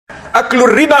Aklu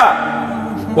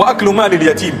riba wa aklu mal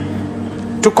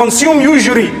al-yatim. To consume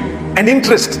usury and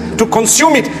interest, to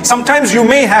consume it. Sometimes you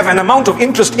may have an amount of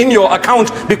interest in your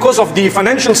account because of the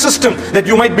financial system that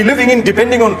you might be living in,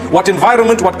 depending on what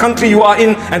environment, what country you are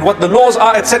in, and what the laws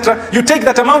are, etc. You take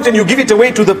that amount and you give it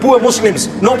away to the poor Muslims,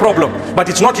 no problem. But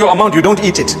it's not your amount, you don't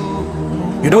eat it.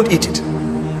 You don't eat it.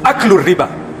 Aklu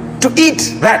riba. To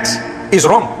eat that is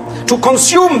wrong. To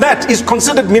consume that is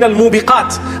considered min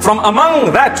al-mubiqat, from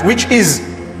among that which is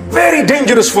very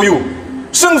dangerous for you.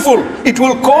 Sinful. It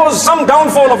will cause some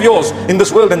downfall of yours in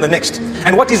this world and the next.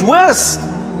 And what is worse,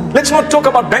 let's not talk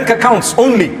about bank accounts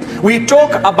only. We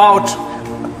talk about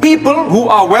people who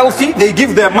are wealthy. They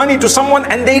give their money to someone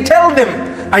and they tell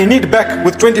them, I need back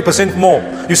with 20% more.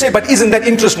 You say, but isn't that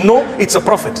interest? No, it's a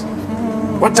profit.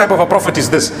 What type of a profit is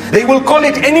this? They will call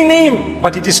it any name,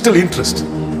 but it is still interest.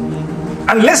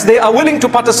 Unless they are willing to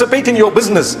participate in your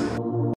business,